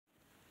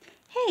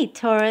Hey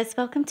Taurus,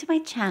 welcome to my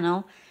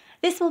channel.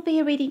 This will be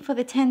a reading for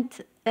the 10th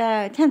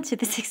to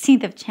the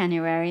 16th of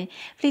January.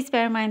 Please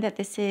bear in mind that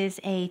this is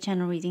a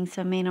general reading,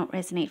 so it may not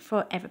resonate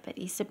for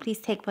everybody. So please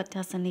take what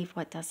does and leave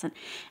what doesn't.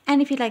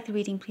 And if you like the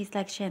reading, please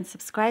like, share, and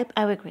subscribe.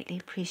 I would greatly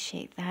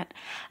appreciate that.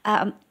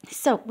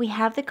 So we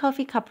have the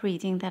coffee cup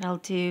reading that I'll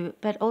do,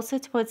 but also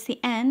towards the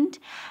end,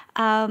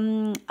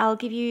 I'll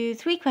give you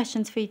 3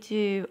 questions for you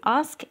to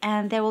ask,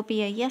 and there will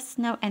be a yes,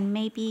 no, and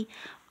maybe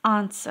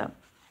answer.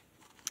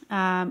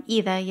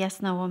 Either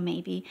yes, no, or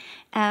maybe.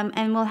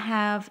 And we'll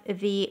have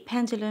the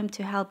pendulum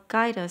to help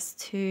guide us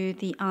to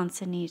the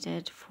answer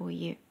needed for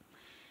you.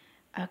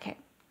 Okay.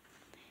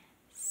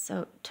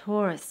 So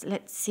Taurus,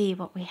 let's see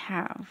what we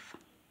have.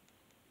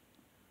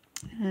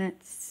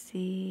 Let's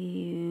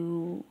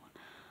see.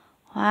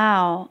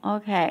 Wow.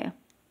 Okay.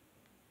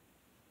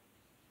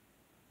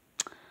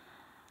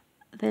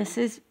 This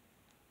is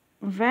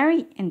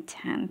very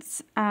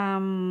intense.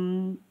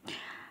 The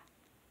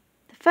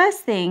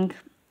first thing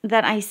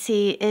that I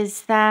see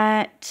is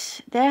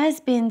that there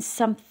has been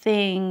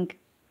something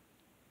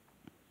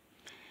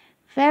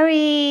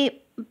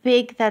very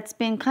big that's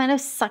been kind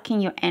of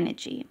sucking your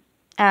energy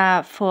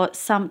for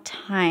some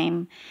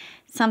time.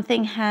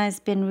 Something has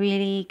been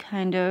really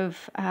kind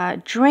of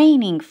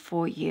draining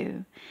for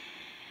you.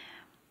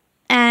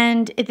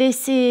 And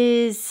this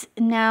is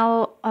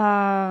now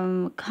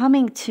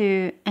coming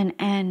to an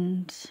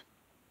end.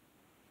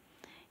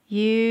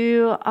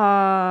 You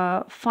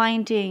are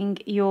finding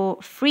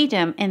your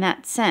freedom in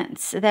that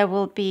sense. There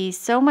will be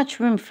so much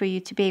room for you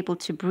to be able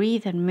to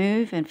breathe and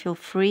move and feel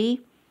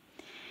free.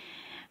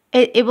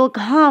 It will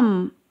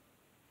come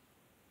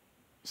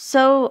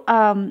so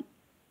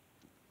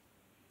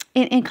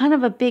in kind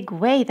of a big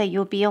way that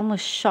you'll be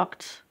almost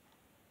shocked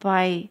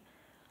by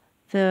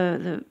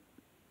the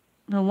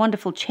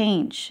wonderful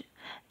change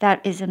that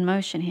is in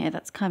motion here,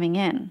 that's coming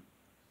in.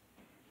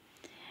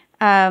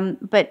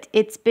 But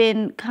it's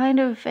been kind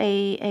of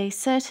a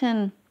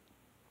certain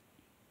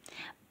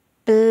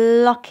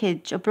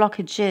blockage or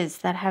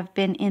blockages that have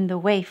been in the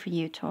way for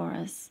you,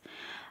 Taurus.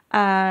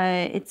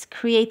 It's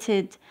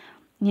created,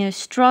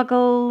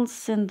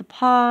 struggles in the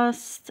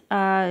past,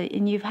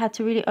 and you've had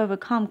to really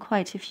overcome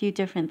quite a few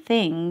different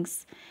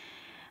things.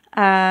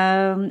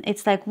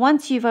 It's like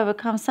once you've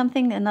overcome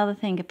something, another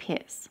thing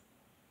appears.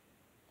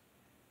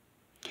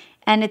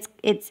 And it's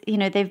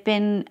they've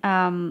been...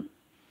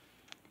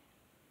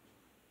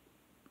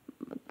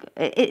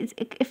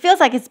 It feels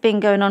like it's been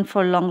going on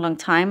for a long, long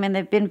time, and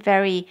they've been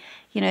very,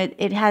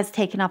 it has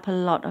taken up a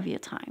lot of your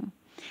time.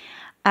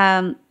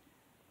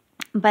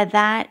 But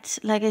that,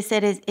 like I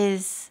said,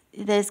 is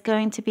there's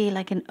going to be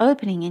like an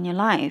opening in your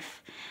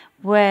life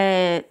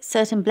where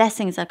certain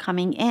blessings are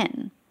coming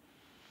in,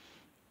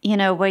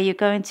 where you're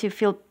going to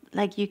feel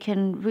like you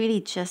can really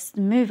just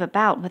move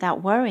about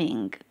without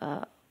worrying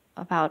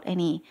about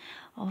any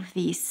of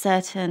these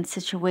certain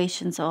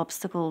situations or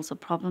obstacles or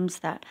problems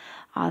that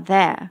are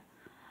there.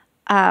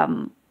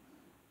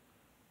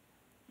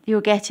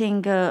 You're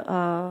getting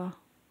a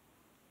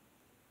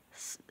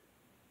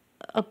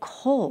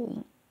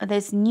call.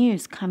 There's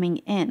news coming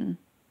in.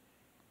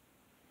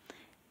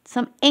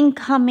 Some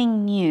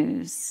incoming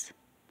news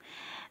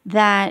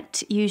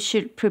that you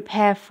should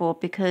prepare for,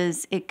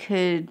 because it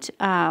could,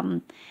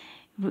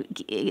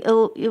 it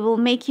will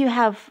make you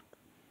have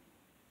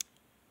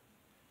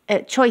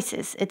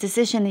choices, a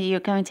decision that you're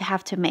going to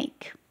have to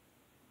make.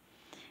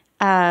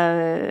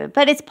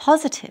 But it's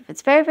positive.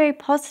 It's very, very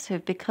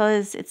positive,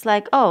 because it's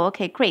like, oh,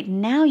 okay, great.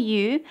 Now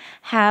you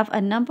have a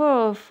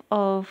number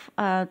of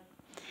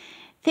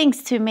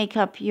things to make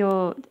up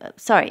your,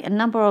 a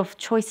number of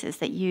choices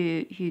that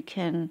you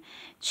can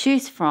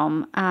choose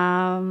from.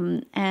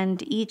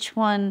 And each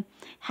one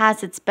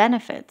has its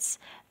benefits.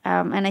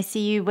 And I see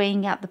you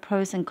weighing out the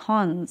pros and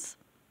cons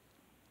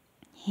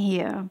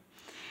here.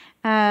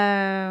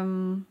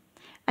 I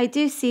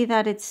do see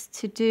that it's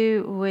to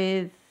do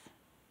with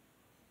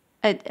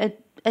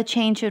a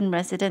change in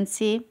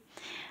residency,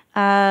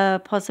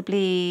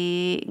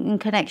 possibly in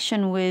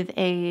connection with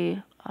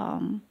a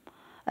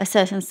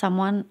certain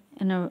someone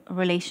in a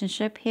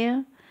relationship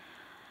here.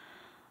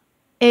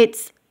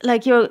 It's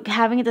like you're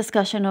having a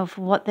discussion of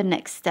what the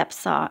next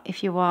steps are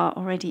if you are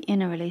already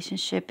in a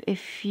relationship.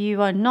 If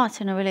you are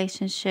not in a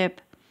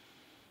relationship,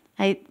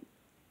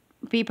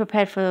 be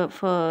prepared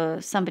for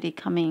somebody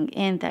coming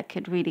in that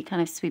could really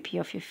kind of sweep you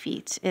off your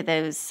feet.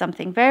 There's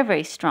something very,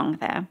 very strong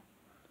there.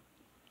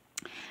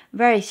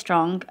 Very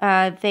strong.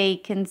 They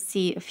can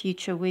see a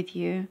future with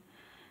you.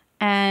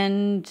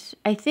 And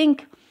I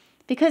think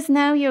because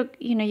now you're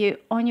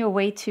on your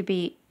way to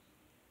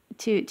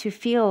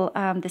feel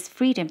this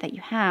freedom that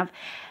you have,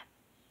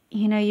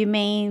 you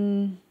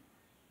may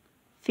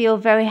feel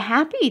very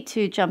happy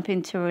to jump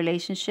into a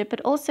relationship, but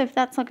also if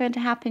that's not going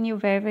to happen, you're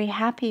very, very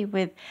happy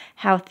with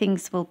how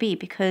things will be,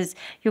 because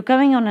you're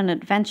going on an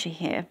adventure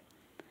here.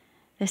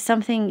 There's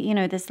something,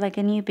 there's like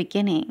a new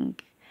beginning.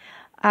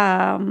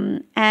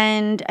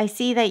 And I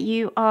see that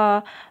you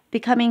are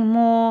becoming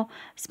more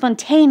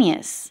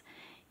spontaneous,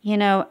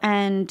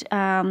 and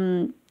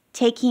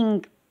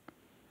taking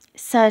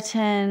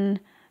certain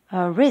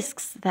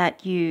risks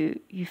that you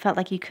felt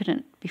like you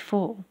couldn't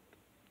before.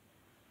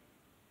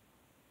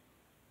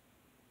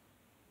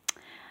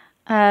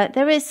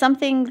 There is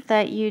something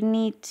that you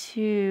need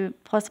to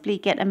possibly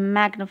get a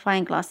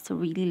magnifying glass to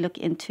really look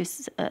into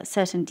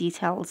certain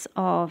details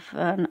of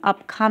an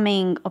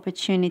upcoming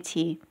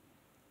opportunity.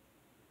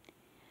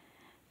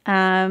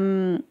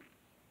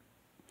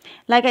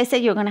 Like I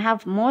said, you're going to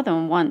have more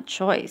than one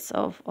choice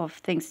of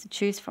things to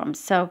choose from.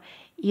 So,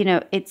 you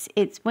know, it's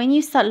when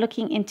you start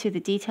looking into the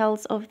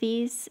details of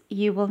these,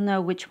 you will know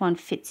which one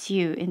fits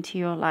you into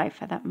your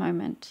life at that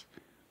moment.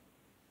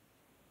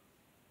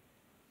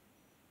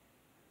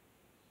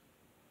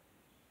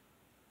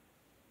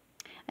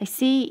 I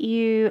see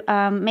you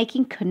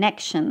making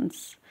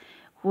connections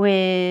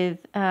with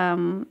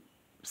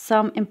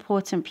some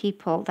important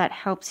people that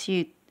helps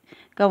you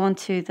go on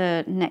to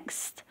the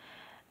next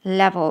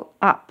level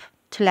up,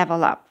 to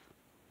level up.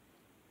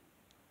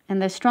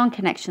 And there's strong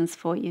connections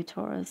for you,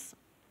 Taurus.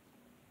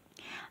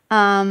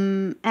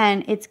 And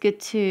it's good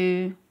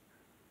to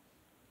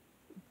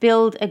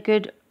build a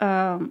good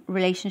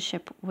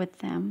relationship with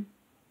them.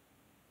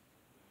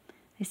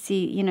 I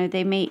see, you know,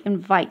 they may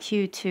invite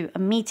you to a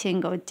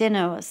meeting or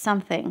dinner or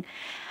something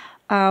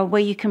where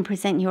you can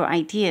present your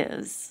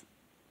ideas.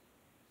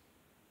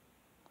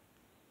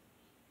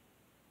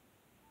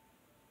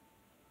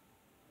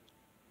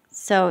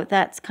 So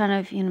that's kind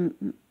of, you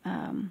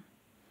know,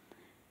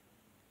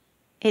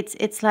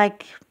 it's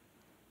like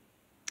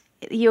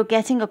you're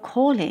getting a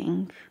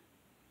calling.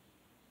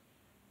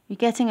 You're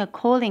getting a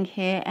calling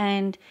here,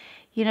 and,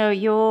 you know,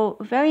 you'll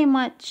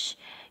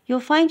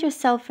find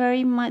yourself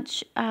very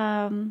much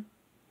in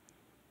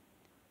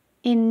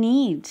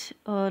need.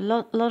 A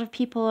lot of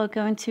people are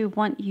going to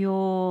want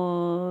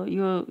your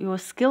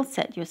skill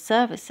set, your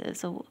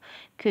services, or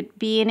could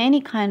be in any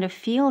kind of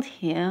field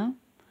here.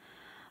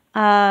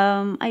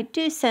 I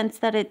do sense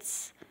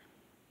that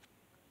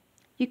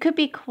you could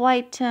be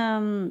quite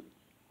an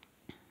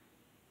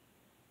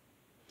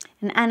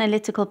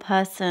analytical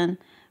person,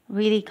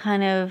 really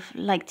kind of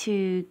like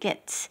to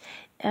get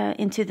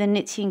into the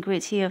nitty and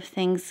gritty of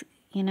things,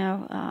 you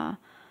know,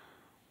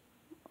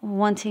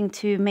 wanting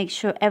to make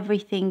sure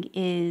everything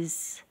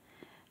is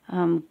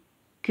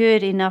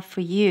good enough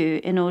for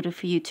you in order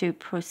for you to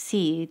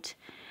proceed.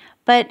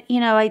 But, you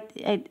know,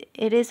 it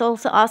is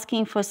also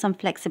asking for some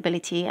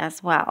flexibility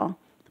as well,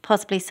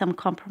 possibly some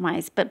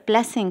compromise. But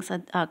blessings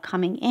are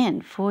coming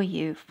in for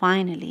you,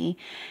 finally.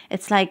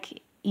 It's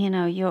like, you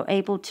know, you're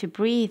able to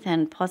breathe,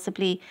 and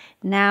possibly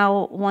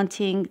now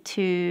wanting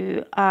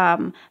to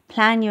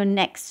plan your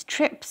next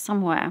trip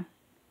somewhere,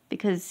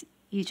 because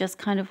you just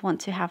kind of want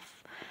to have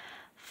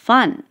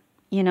fun,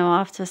 you know,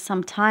 after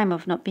some time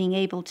of not being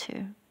able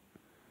to.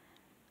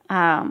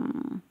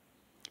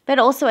 But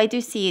also I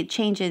do see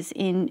changes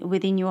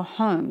within your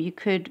home. You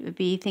could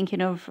be thinking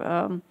of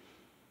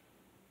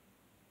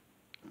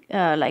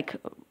like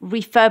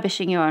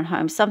refurbishing your own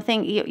home.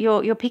 Something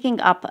you're picking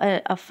up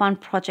a fun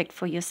project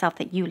for yourself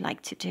that you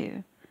like to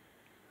do.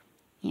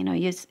 You know,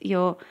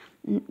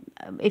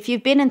 if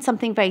you've been in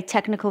something very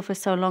technical for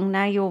so long,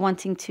 now you're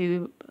wanting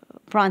to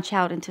branch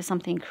out into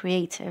something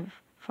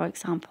creative, for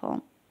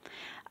example.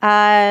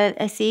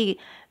 I see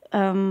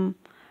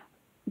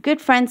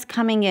good friends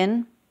coming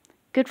in.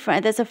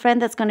 There's a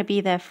friend that's going to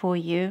be there for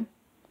you.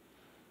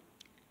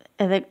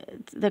 They're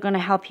going to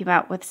help you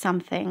out with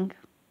something.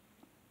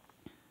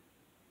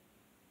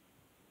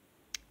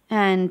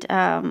 And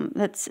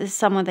that's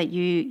someone that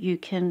you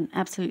can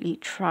absolutely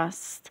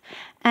trust.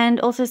 And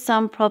also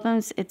some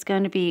problems, it's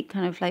going to be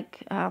kind of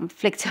like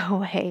flicked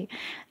away.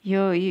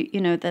 You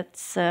know,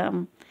 that's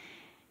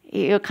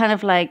you're kind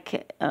of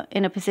like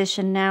in a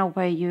position now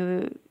where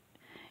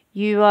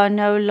you are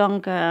no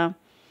longer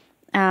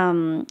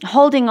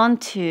holding on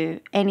to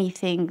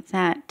anything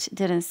that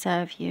didn't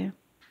serve you.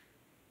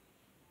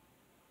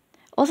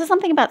 Also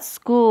something about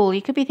school.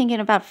 You could be thinking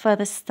about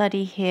further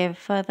study here,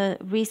 further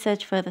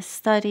research, further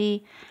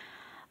study,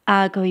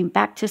 going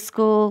back to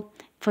school.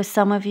 For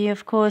some of you,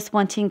 of course,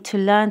 wanting to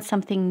learn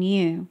something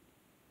new.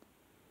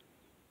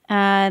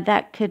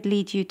 That could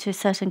lead you to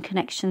certain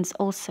connections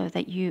also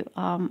that you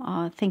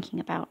are thinking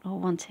about or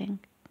wanting.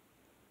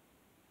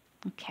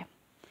 Okay.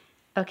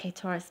 Okay,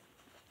 Taurus.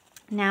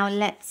 Now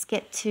let's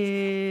get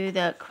to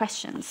the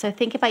questions. So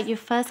think about your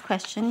first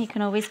question. You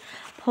can always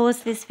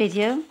pause this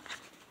video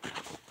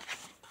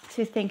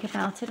to think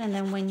about it, and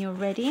then when you're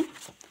ready.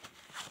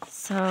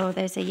 So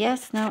there's a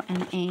yes, no,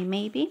 and a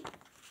maybe.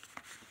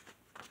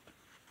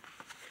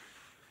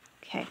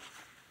 Okay.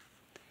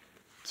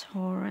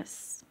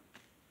 Taurus.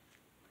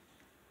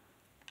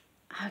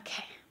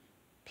 Okay.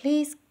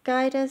 Please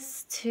guide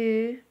us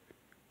to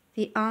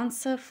the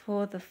answer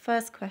for the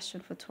first question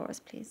for Taurus,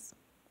 please.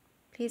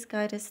 Please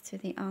guide us to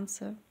the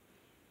answer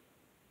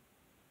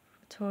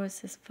for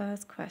Taurus's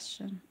first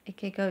question. It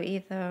could go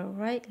either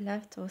right,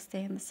 left, or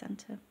stay in the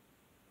center.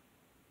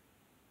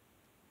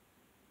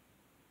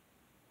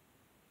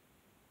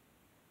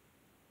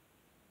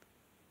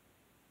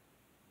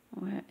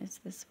 Where is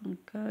this one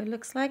go? It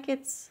looks like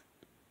it's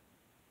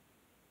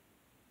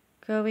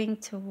going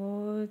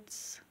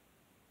towards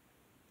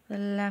the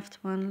left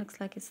one. Looks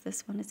like it's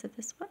this one. Is it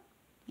this one?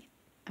 Yeah.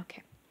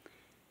 Okay.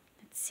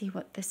 Let's see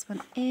what this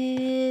one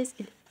is.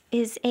 It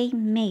is a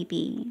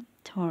maybe,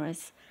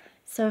 Taurus.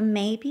 So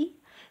maybe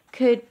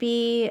could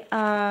be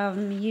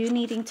you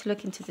needing to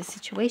look into the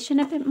situation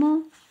a bit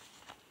more.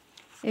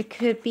 It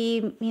could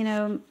be, you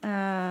know,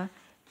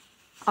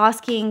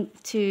 asking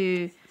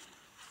to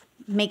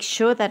make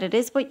sure that it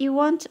is what you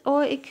want,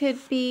 or it could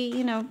be,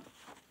 you know,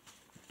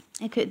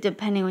 it could,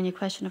 depending on your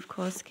question, of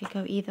course, it could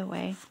go either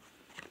way.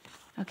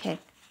 Okay,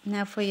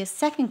 now for your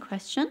second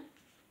question.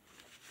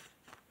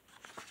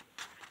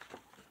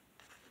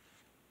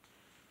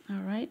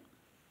 All right.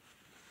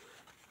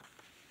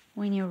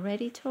 When you're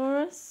ready,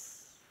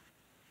 Taurus.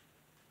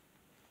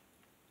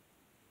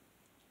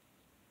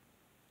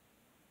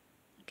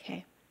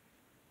 Okay.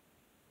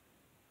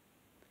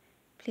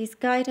 Please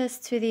guide us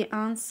to the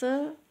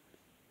answer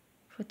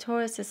for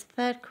Taurus's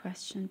third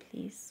question,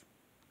 please.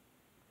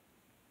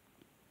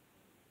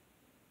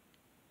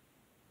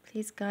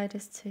 Please guide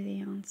us to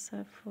the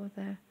answer for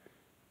the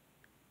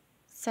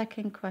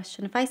second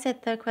question. If I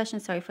said third question,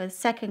 sorry, for the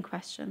second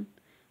question.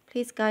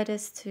 Please guide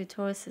us to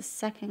Taurus's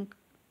second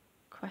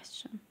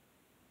question.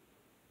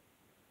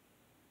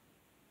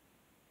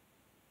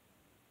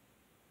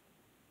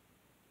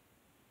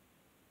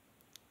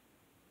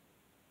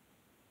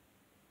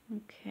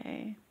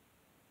 Okay.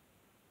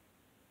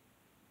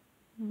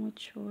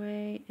 Which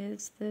way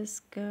is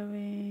this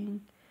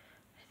going?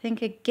 I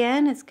think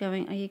again it's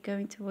going, are you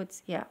going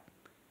towards, yeah.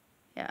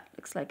 Yeah,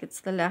 looks like it's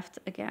the left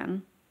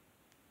again.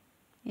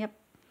 Yep.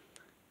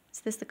 Is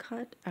this the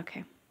card?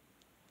 Okay.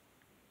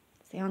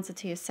 It's the answer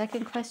to your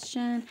second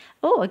question.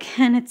 Oh,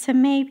 again, it's a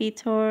maybe,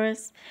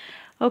 Taurus.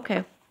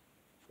 Okay.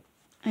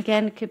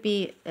 Again, it could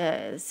be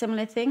a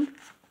similar thing.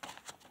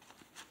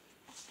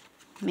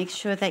 Make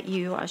sure that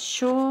you are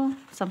sure,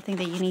 something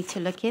that you need to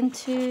look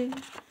into.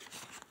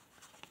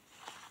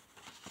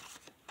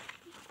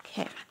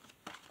 Okay.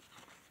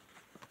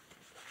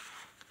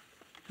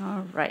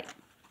 All right.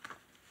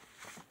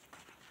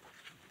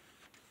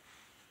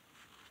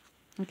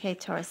 Okay,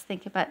 Taurus,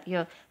 think about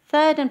your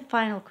third and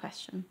final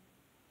question.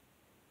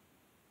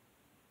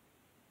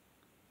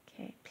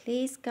 Okay,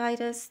 please guide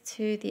us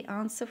to the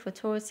answer for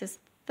Taurus's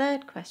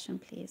third question,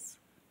 please.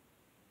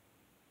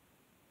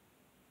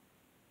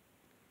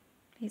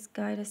 Please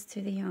guide us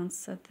to the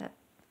answer that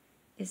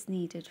is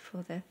needed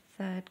for the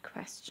third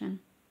question.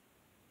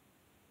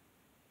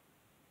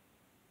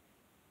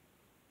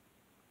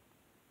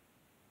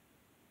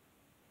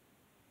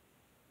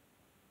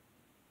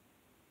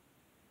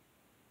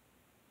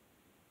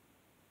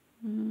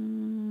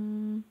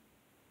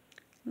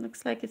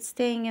 Looks like it's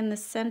staying in the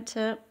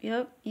center.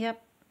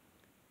 Yep.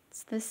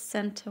 It's this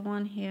center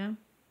one here.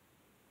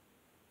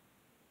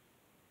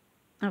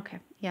 Okay,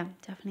 yeah,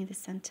 definitely the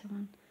center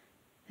one.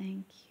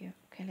 Thank you.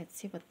 Okay, let's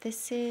see what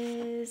this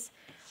is.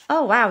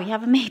 Oh, wow, we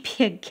have a maybe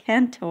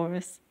again,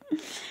 Taurus.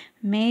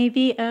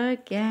 Maybe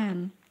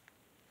again.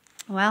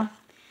 Well,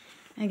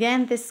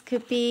 again, this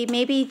could be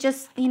maybe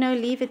just, you know,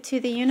 leave it to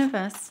the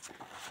universe.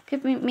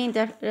 Could mean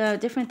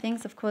different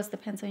things, of course,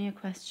 depends on your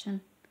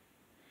question.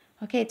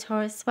 Okay,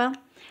 Taurus, well,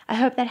 I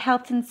hope that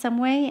helped in some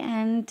way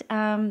and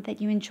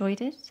that you enjoyed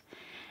it.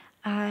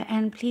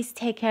 And please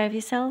take care of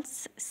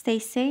yourselves, stay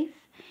safe,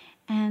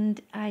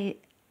 and I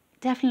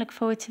definitely look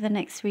forward to the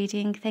next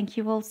reading. Thank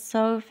you all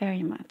so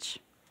very much.